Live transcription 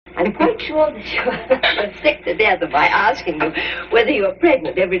I'm quite sure that you're sick to death of my asking you whether you're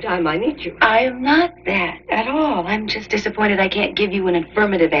pregnant every time I meet you. I am not that at all. I'm just disappointed I can't give you an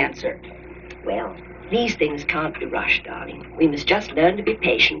affirmative answer. Well, these things can't be rushed, darling. We must just learn to be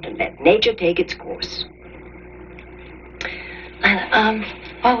patient and let nature take its course. Lila,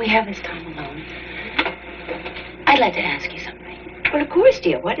 while we have this time alone, I'd like to ask you something. Well, of course,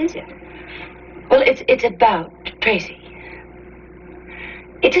 dear. What is it? Well, it's about Tracy.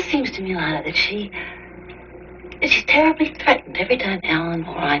 It just seems to me, Lila, that she's terribly threatened every time Alan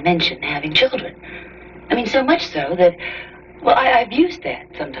or I mention having children. I mean, so much so that, well, I've used that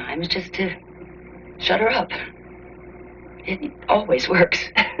sometimes just to shut her up. It always works.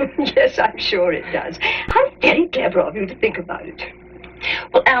 Yes, I'm sure it does. How very clever of you to think about it.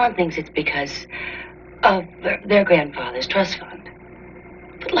 Well, Alan thinks it's because of their grandfather's trust fund.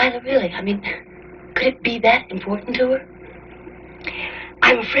 But Lila, really, I mean, could it be that important to her?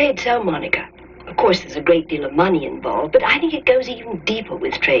 I'm afraid so, Monica. Of course, there's a great deal of money involved, but I think it goes even deeper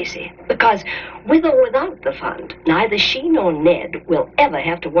with Tracy. Because with or without the fund, neither she nor Ned will ever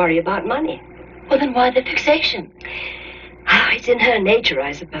have to worry about money. Well, then why the fixation? It's in her nature,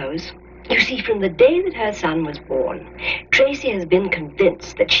 I suppose. You see, from the day that her son was born, Tracy has been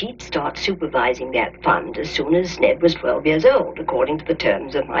convinced that she'd start supervising that fund as soon as Ned was 12 years old, according to the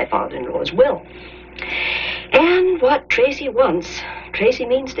terms of my father-in-law's will. And what Tracy wants, Tracy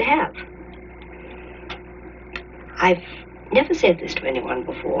means to have. I've never said this to anyone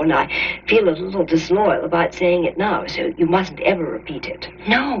before, and I feel a little disloyal about saying it now, so you mustn't ever repeat it.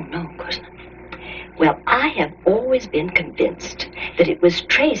 No, of course not. Well, I have always been convinced that it was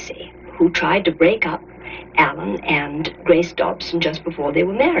Tracy who tried to break up Alan and Grace Dobson just before they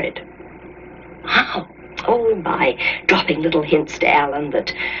were married. How? Oh, by dropping little hints to Alan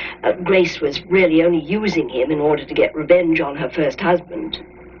that Grace was really only using him in order to get revenge on her first husband.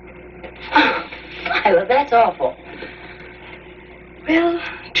 Lila, that's awful. Well,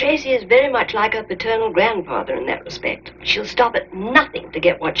 Tracy is very much like her paternal grandfather in that respect. She'll stop at nothing to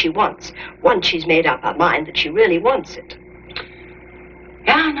get what she wants, once she's made up her mind that she really wants it.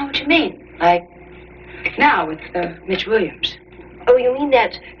 Yeah, I know what you mean. Like now with Mitch Williams. Oh, you mean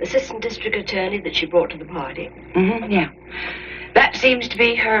that assistant district attorney that she brought to the party? Mm-hmm, yeah. That seems to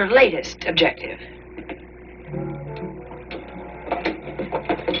be her latest objective.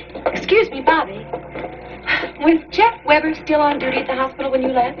 Excuse me, Bobby. Was Jeff Weber still on duty at the hospital when you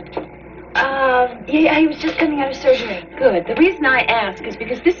left? Yeah, he was just coming out of surgery. Good. The reason I ask is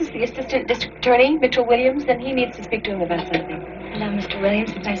because this is the assistant district attorney, Mitchell Williams, and he needs to speak to him about something. Hello, Mr.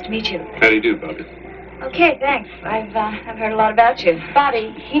 Williams. It's nice to meet you. How do you do, Bobby? Okay, thanks. I've heard a lot about you.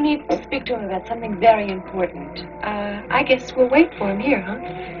 Bobby, he needs to speak to him about something very important. I guess we'll wait for him here, huh?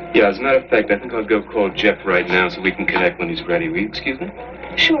 Yeah, as a matter of fact, I think I'll go call Jeff right now so we can connect when he's ready. Will you excuse me?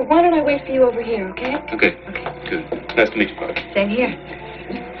 Sure. Why don't I wait for you over here, okay? Okay. Good. Nice to meet you, Bobby. Same here.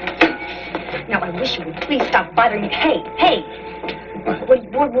 Now, I wish you would please stop bothering me. Hey!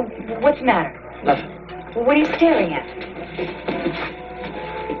 What's the matter? Nothing. Well, what are you staring at?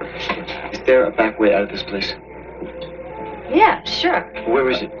 Is there a back way out of this place? Yeah, sure. Where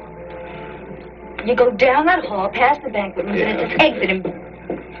is it? You go down that hall, past the banquet rooms, and it's an exit and...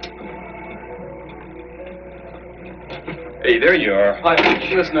 Hey, there you are. Hi.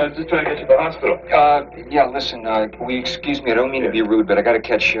 Listen, I was just trying to get you to the hospital. Yeah, listen, will you excuse me? I don't mean to be rude, but I gotta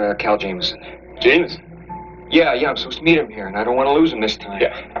catch Cal Jameson. Jameson? Yeah, I'm supposed to meet him here, and I don't want to lose him this time.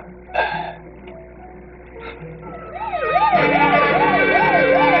 Yeah.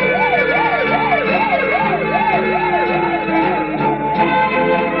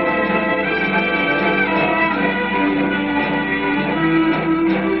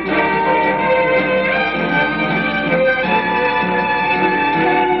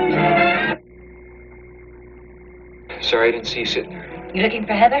 Sorry, I didn't see you sitting there. You looking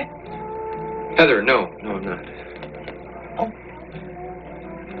for Heather? Heather, no, I'm not. Oh.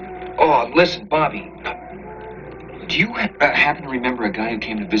 Oh, listen, Bobby. Do you happen to remember a guy who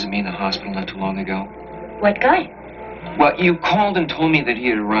came to visit me in the hospital not too long ago? What guy? Well, you called and told me that he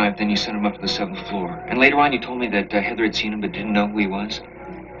had arrived, then you sent him up to the 7th floor. And later on, you told me that Heather had seen him but didn't know who he was.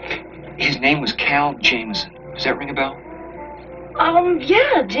 His name was Cal Jameson. Does that ring a bell?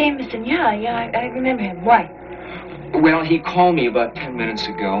 Yeah, Jameson. Yeah, I remember him. Why? Well, he called me about 10 minutes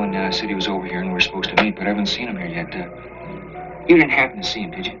ago and said he was over here and we were supposed to meet, but I haven't seen him here yet. You didn't happen to see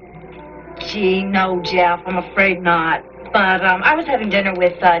him, did you? Gee, no, Jeff. I'm afraid not. But I was having dinner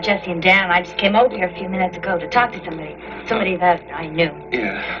with Jesse and Dan. I just came over here a few minutes ago to talk to somebody that I knew.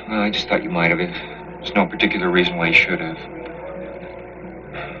 Yeah, well, I just thought you might have. There's no particular reason why you should have.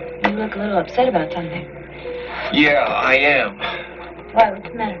 You look a little upset about something. Yeah, I am. Why, what's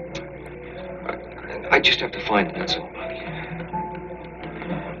the matter? I just have to find him, that's all.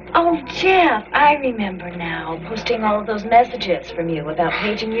 Oh, Jeff, I remember now. Posting all of those messages from you about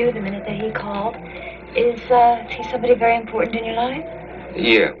paging you the minute that he called. Is he somebody very important in your life?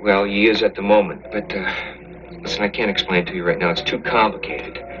 Yeah, well, he is at the moment, but, listen, I can't explain it to you right now. It's too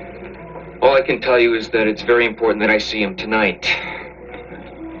complicated. All I can tell you is that it's very important that I see him tonight.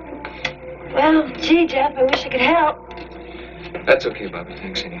 Well, gee, Jeff, I wish I could help. That's okay, Bobby.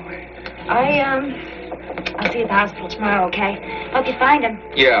 Thanks anyway. I'll see you at the hospital tomorrow, okay? Hope you find him.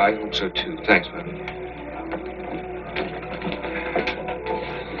 Yeah, I hope so, too. Thanks, Bobby.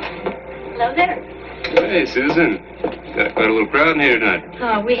 Hello there. Hey, Susan. Got quite a little crowd in here tonight.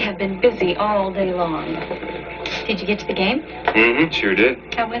 Oh, we have been busy all day long. Did you get to the game? Mm-hmm, sure did.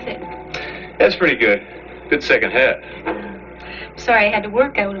 How was it? That's pretty good. Good second half. Sorry I had to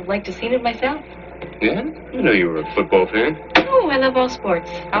work. I would have liked to have seen it myself. Yeah? I know you were a football fan. Oh, I love all sports.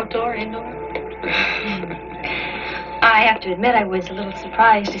 Outdoor, indoor. I have to admit I was a little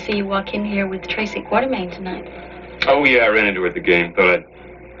surprised to see you walk in here with Tracy Quartermain tonight. Oh, yeah, I ran into her at the game. Thought I'd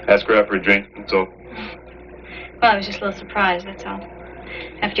ask her out for a drink, that's all. Well, I was just a little surprised, that's all.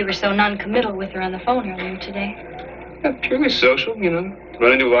 After you were so non-committal with her on the phone earlier today. Yeah, purely social, you know.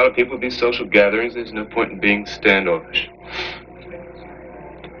 Run into a lot of people at these social gatherings. There's no point in being standoffish.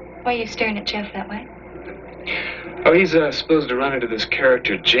 Why are you staring at Jeff that way? Oh, he's supposed to run into this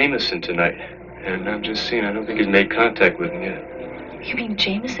character, Jameson, tonight. And I'm just seeing, I don't think he's made contact with him yet. You mean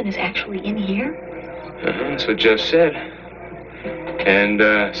Jameson is actually in here? That's what Jeff said. And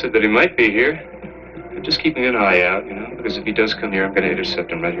said that he might be here. I'm just keeping an eye out, you know, because if he does come here, I'm going to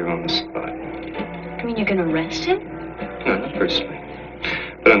intercept him right here on the spot. You mean you're going to arrest him? No, not personally.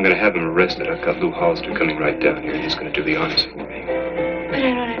 But I'm going to have him arrested. I've got Lou Hollister coming right down here, and he's going to do the honors for me. But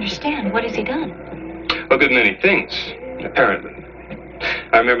I don't understand. What has he done? A good many things, apparently.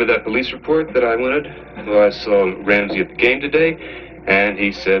 I remember that police report that I wanted. Well, I saw Ramsey at the game today, and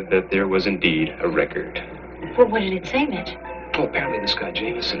he said that there was indeed a record. Well, what did it say, Mitch? Oh, apparently this guy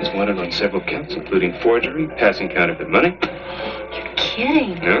Jameson is wanted on several counts, including forgery, passing counterfeit money. You're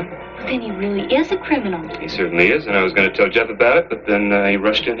kidding. Yeah? Well, then he really is a criminal. He certainly is, and I was going to tell Jeff about it, but then he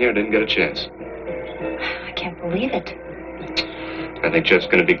rushed in here and didn't get a chance. I can't believe it. I think Jeff's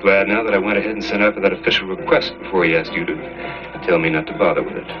going to be glad now that I went ahead and sent out for that official request before he asked you to tell me not to bother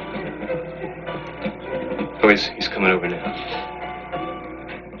with it. Oh, he's coming over now.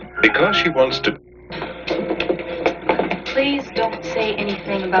 Because she wants to... Please don't say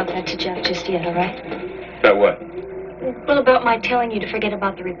anything about that to Jeff just yet, all right? About what? Well, about my telling you to forget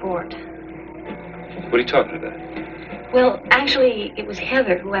about the report. What are you talking about? Well, actually, it was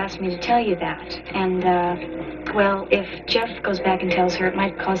Heather who asked me to tell you that. And, well, if Jeff goes back and tells her, it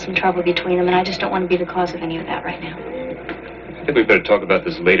might cause some trouble between them, and I just don't want to be the cause of any of that right now. I think we better talk about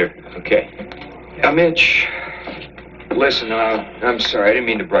this later, okay? Mitch, listen, I'm sorry. I didn't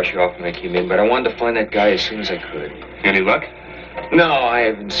mean to brush you off when I came in, but I wanted to find that guy as soon as I could. Any luck? No, I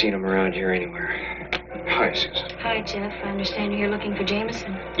haven't seen him around here anywhere. Hi, Susan. Hi, Jeff. I understand you're here looking for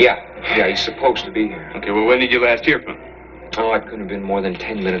Jameson. Yeah, he's supposed to be here. Okay, well, when did you last hear from him? Oh, it couldn't have been more than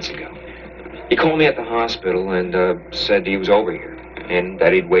 10 minutes ago. He called me at the hospital and said he was over here and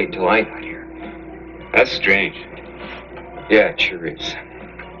that he'd wait until I got here. That's strange. Yeah, it sure is.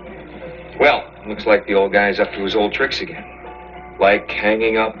 Well, looks like the old guy's up to his old tricks again. Like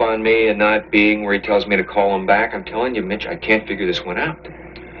hanging up on me and not being where he tells me to call him back. I'm telling you, Mitch, I can't figure this one out.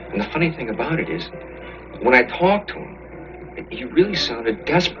 And the funny thing about it is, when I talked to him, he really sounded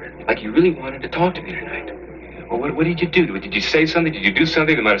desperate. Like he really wanted to talk to me tonight. Well, what did you do? Did you say something? Did you do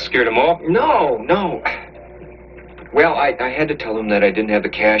something that might have scared him off? No. Well, I had to tell him that I didn't have the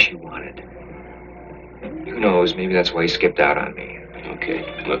cash he wanted. Who knows, maybe that's why he skipped out on me.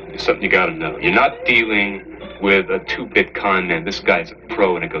 Okay, look, there's something you gotta know. You're not dealing with a two-bit con man. This guy's a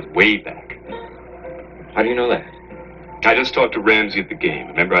pro, and it goes way back. How do you know that? I just talked to Ramsey at the game.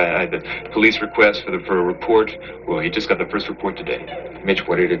 Remember, I had the police request for a report? Well, he just got the first report today. Mitch,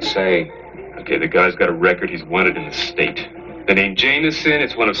 what did it say? Okay, the guy's got a record. He's wanted in the state. The name Jameson,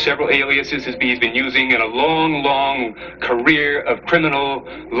 it's one of several aliases he's been using in a long, long career of criminal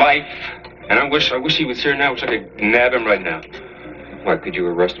life. And I wish he was here now. I wish I could nab him right now. Why, could you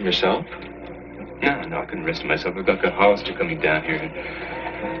arrest him yourself? No, I couldn't arrest him myself. I've got Hollister coming down here.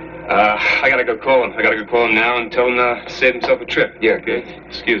 I gotta go call him. I gotta go call him now and tell him to save himself a trip. Yeah, okay.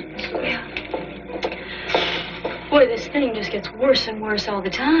 Excuse me. Yeah. Boy, this thing just gets worse and worse all the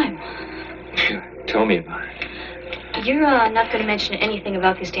time. Tell me about it. You're not going to mention anything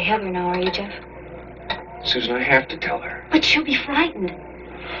about this to Heather now, are you, Jeff? Susan, I have to tell her. But she'll be frightened.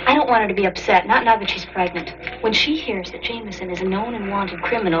 I don't want her to be upset, not now that she's pregnant. When she hears that Jameson is a known and wanted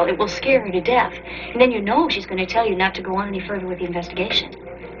criminal, it will scare her to death. And then you know she's going to tell you not to go on any further with the investigation.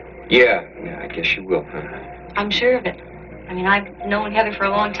 Yeah, I guess she will, huh? I'm sure of it. I mean, I've known Heather for a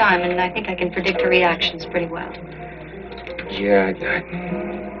long time, and I think I can predict her reactions pretty well. Yeah,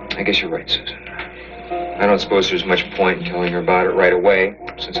 I guess you're right, Susan. I don't suppose there's much point in telling her about it right away,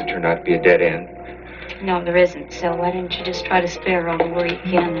 since it turned out to be a dead end. No, there isn't. So why didn't you just try to spare her all the worry you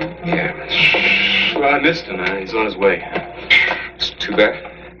can now? Yeah. Well, I missed him. He's on his way. It's too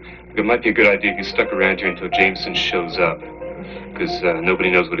bad. It might be a good idea if you stuck around here until Jameson shows up. Because nobody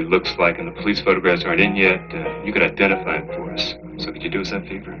knows what he looks like, and the police photographs aren't in yet. You could identify him for us. So could you do us that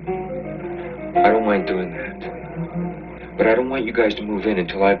favor? I don't mind doing that. But I don't want you guys to move in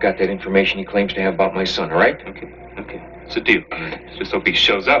until I've got that information he claims to have about my son, all right? Okay. It's a deal. All right. Just hope he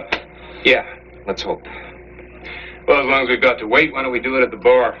shows up. Yeah, let's hope. Well, as long as we've got to wait, why don't we do it at the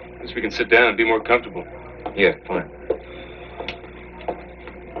bar? At least we can sit down and be more comfortable. Yeah, fine.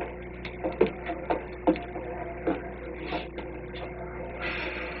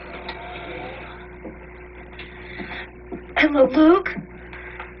 Hello, Luke.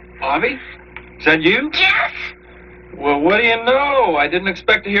 Bobby? Is that you? Yes. Well, what do you know? I didn't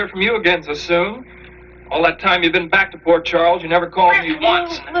expect to hear from you again so soon. All that time you've been back to Port Charles, you never called me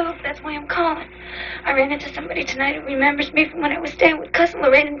once. Luke, that's why I'm calling. I ran into somebody tonight who remembers me from when I was staying with Cousin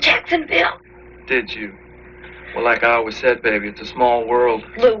Lorraine in Jacksonville. Did you? Well, like I always said, baby, it's a small world.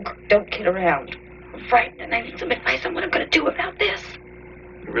 Luke, don't kid around. I'm frightened and I need some advice on what I'm going to do about this.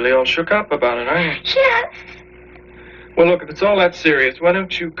 You're really all shook up about it, aren't you? Yes. Well, look, if it's all that serious, why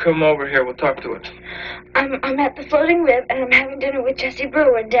don't you come over here? We'll talk to it. I'm at the Floating Rib, and I'm having dinner with Jessie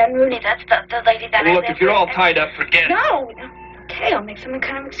Brewer and Dan Rooney. That's the lady that Well, I look, live if you're all with. tied up, forget it. No. Okay, I'll make some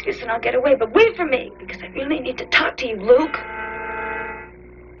kind of excuse and I'll get away. But wait for me, because I really need to talk to you, Luke.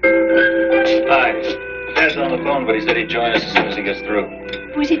 Hi. Dad's on the phone, but he said he'd join us as soon as he gets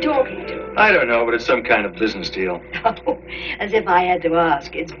through. Who's he talking to? I don't know, but it's some kind of business deal. Oh, as if I had to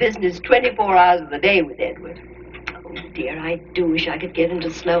ask. It's business 24 hours of the day with Edward. Oh, dear, I do wish I could get him to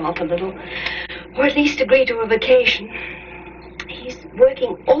slow up a little. Or at least agree to a vacation. He's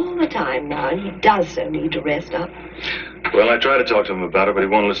working all the time now, and he does so need to rest up. Well, I tried to talk to him about it, but he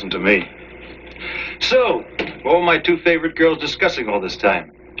won't listen to me. So, what were my two favorite girls discussing all this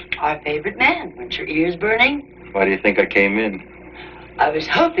time? Our favorite man. Weren't your ears burning? Why do you think I came in? I was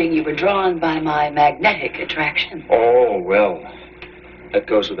hoping you were drawn by my magnetic attraction. Oh, well, that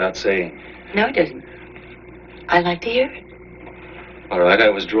goes without saying. No, it doesn't. I like to hear it. All right, I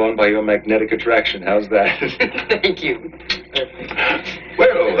was drawn by your magnetic attraction. How's that? Thank you.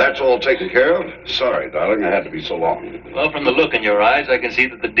 Well, that's all taken care of. Sorry, darling, I had to be so long. Well, from the look in your eyes, I can see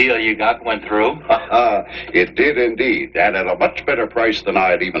that the deal you got went through. It did indeed, and at a much better price than I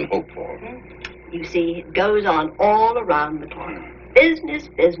had even hoped for. You see, it goes on all around the clock. Business,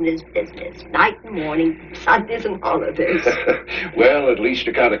 business, business. Night and morning, Sundays and holidays. Well, at least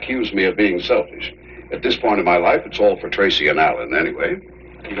you can't accuse me of being selfish. At this point in my life, it's all for Tracy and Alan, anyway.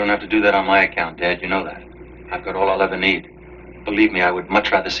 You don't have to do that on my account, Dad. You know that. I've got all I'll ever need. Believe me, I would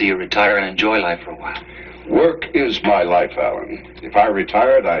much rather see you retire and enjoy life for a while. Work is my life, Alan. If I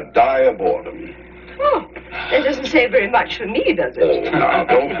retired, I'd die of boredom. Oh, that doesn't say very much for me, does Oh, it? now,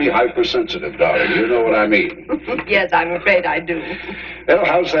 don't be hypersensitive, darling. You know what I mean. Yes, I'm afraid I do. Well,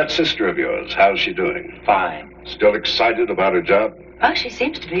 how's that sister of yours? How's she doing? Fine. Still excited about her job? Oh, she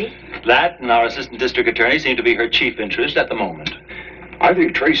seems to be. That and our assistant district attorney seem to be her chief interest at the moment. I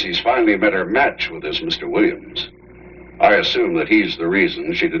think Tracy's finally met her match with this Mr. Williams. I assume that he's the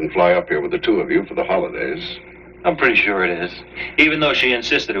reason she didn't fly up here with the two of you for the holidays. I'm pretty sure it is. Even though she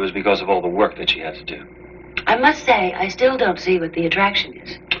insisted it was because of all the work that she had to do. I must say, I still don't see what the attraction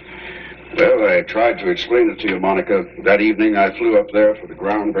is. Well, I tried to explain it to you, Monica. That evening I flew up there for the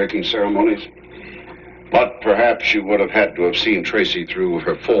groundbreaking ceremonies. But perhaps you would have had to have seen Tracy through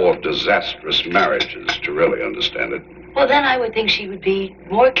her 4 disastrous marriages to really understand it. Well, then I would think she would be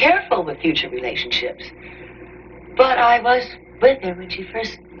more careful with future relationships. But I was with her when she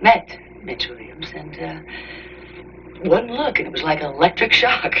first met Mitch Williams, and one look, and it was like an electric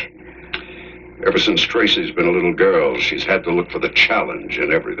shock. Ever since Tracy's been a little girl, she's had to look for the challenge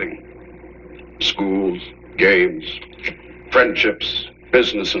in everything. Schools, games, friendships,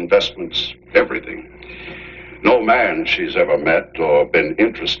 business investments, everything. No man she's ever met or been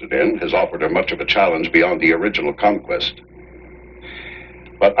interested in has offered her much of a challenge beyond the original conquest.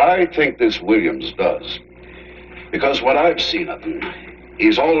 But I think this Williams does. Because what I've seen of him,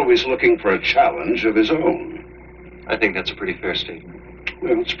 he's always looking for a challenge of his own. I think that's a pretty fair statement.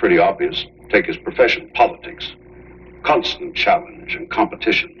 Well, it's pretty obvious. Take his profession, politics. constant challenge and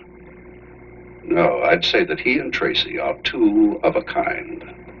competition. No, I'd say that he and Tracy are two of a kind.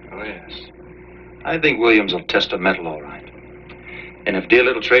 Oh, yes. I think Williams will test her mettle all right. And if dear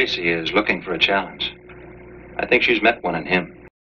little Tracy is looking for a challenge, I think she's met one in him.